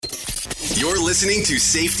You're listening to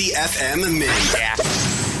Safety FM Mini.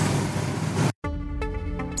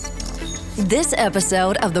 This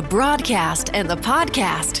episode of the broadcast and the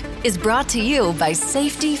podcast is brought to you by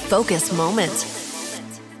Safety Focus Moment.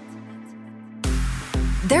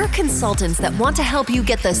 They're consultants that want to help you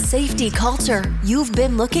get the safety culture you've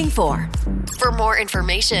been looking for. For more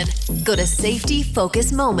information, go to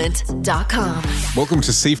safetyfocusmoment.com. Welcome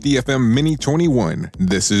to Safety FM Mini 21.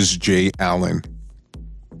 This is Jay Allen.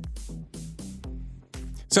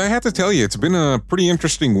 So I have to tell you, it's been a pretty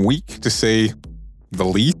interesting week, to say the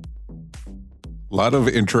least. A lot of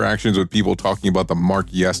interactions with people talking about the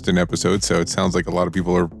Mark Yeston episode, so it sounds like a lot of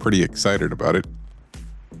people are pretty excited about it.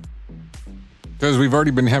 Because we've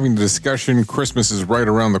already been having the discussion, Christmas is right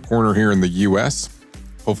around the corner here in the U.S.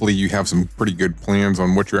 Hopefully you have some pretty good plans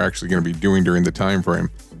on what you're actually going to be doing during the time frame.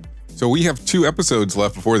 So we have 2 episodes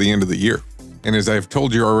left before the end of the year. And as I've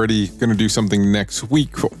told you already, going to do something next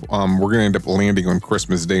week. We're going to end up landing on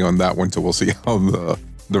Christmas Day on that one, so we'll see how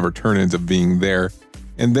the return ends up being there.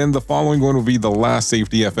 And then the following one will be the last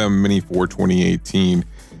Safety FM Mini for 2018.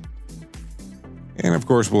 And of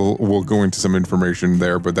course, we'll go into some information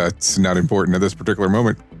there, but that's not important at this particular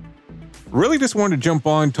moment. Really just wanted to jump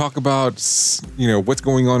on, talk about, what's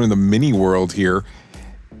going on in the mini world here.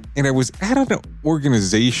 And I was at an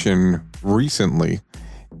organization recently,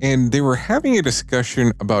 and they were having a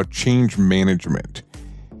discussion about change management.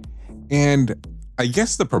 And I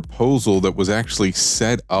guess the proposal that was actually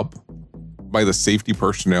set up by the safety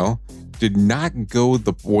personnel did not go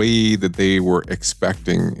the way that they were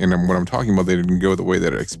expecting. And when I'm talking about they didn't go the way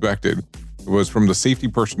that it expected, it was from the safety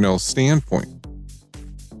personnel standpoint.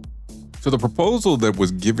 So the proposal that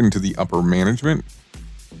was given to the upper management,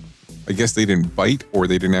 I guess they didn't bite, or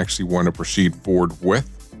they didn't actually want to proceed forward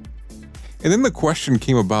with. And then the question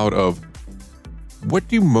came about of, what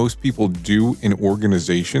do most people do in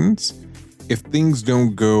organizations if things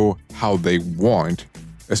don't go how they want,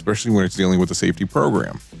 especially when it's dealing with a safety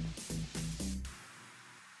program?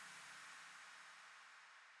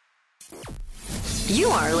 You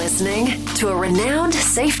are listening to a renowned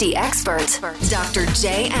safety expert, Dr.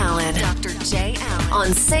 Jay Allen.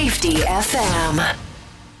 On Safety FM.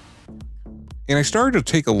 And I started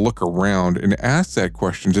to take a look around and ask that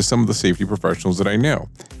question to some of the safety professionals that I know.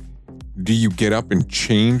 Do you get up and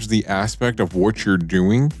change the aspect of what you're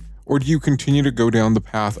doing, or do you continue to go down the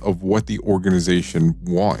path of what the organization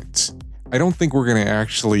wants? I don't think we're going to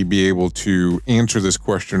actually be able to answer this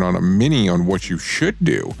question on a mini on what you should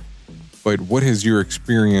do. But what is your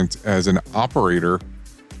experience as an operator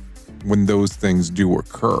when those things do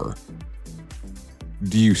occur?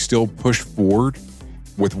 Do you still push forward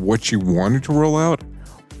with what you wanted to roll out?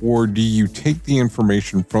 Or do you take the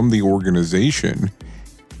information from the organization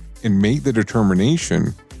and make the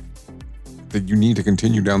determination that you need to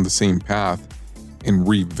continue down the same path and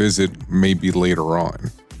revisit maybe later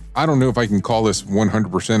on? I don't know if I can call this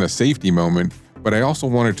 100% a safety moment, but I also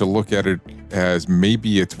wanted to look at it as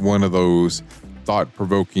maybe it's one of those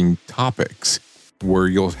thought-provoking topics where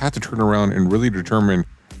you'll have to turn around and really determine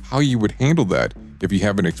how you would handle that if you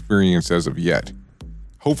haven't experienced as of yet.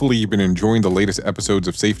 Hopefully you've been enjoying the latest episodes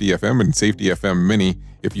of Safety FM and Safety FM Mini.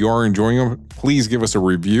 If you are enjoying them, please give us a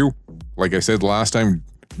review. Like I said last time,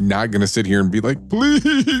 not going to sit here and be like,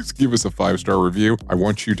 please give us a 5-star review. I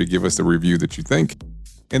want you to give us the review that you think.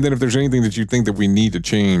 And then if there's anything that you think that we need to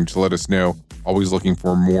change, let us know. Always looking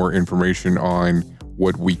for more information on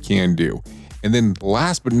what we can do. And then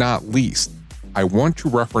last but not least, I want to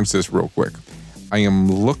reference this real quick. I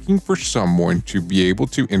am looking for someone to be able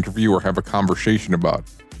to interview or have a conversation about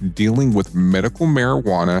dealing with medical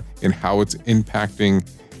marijuana and how it's impacting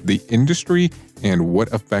the industry and what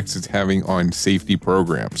effects it's having on safety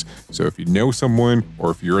programs. So if you know someone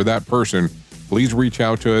or if you're that person, please reach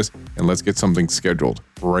out to us and let's get something scheduled.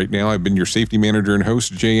 Right now, I've been your safety manager and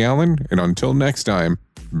host, Jay Allen, and until next time,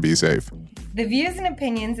 be safe. The views and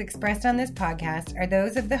opinions expressed on this podcast are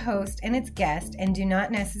those of the host and its guest and do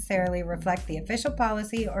not necessarily reflect the official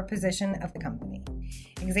policy or position of the company.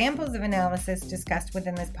 Examples of analysis discussed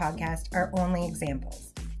within this podcast are only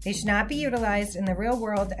examples. They should not be utilized in the real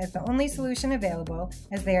world as the only solution available,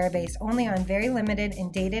 as they are based only on very limited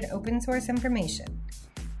and dated open source information.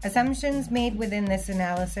 Assumptions made within this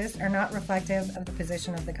analysis are not reflective of the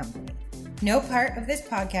position of the company. No part of this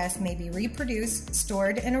podcast may be reproduced,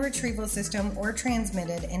 stored in a retrieval system, or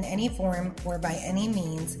transmitted in any form or by any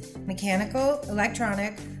means, mechanical,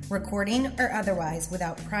 electronic, recording, or otherwise,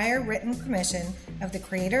 without prior written permission of the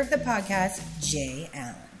creator of the podcast, Jay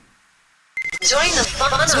Allen. Join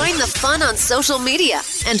the fun on social media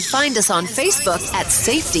and find us on Facebook at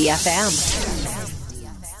Safety FM.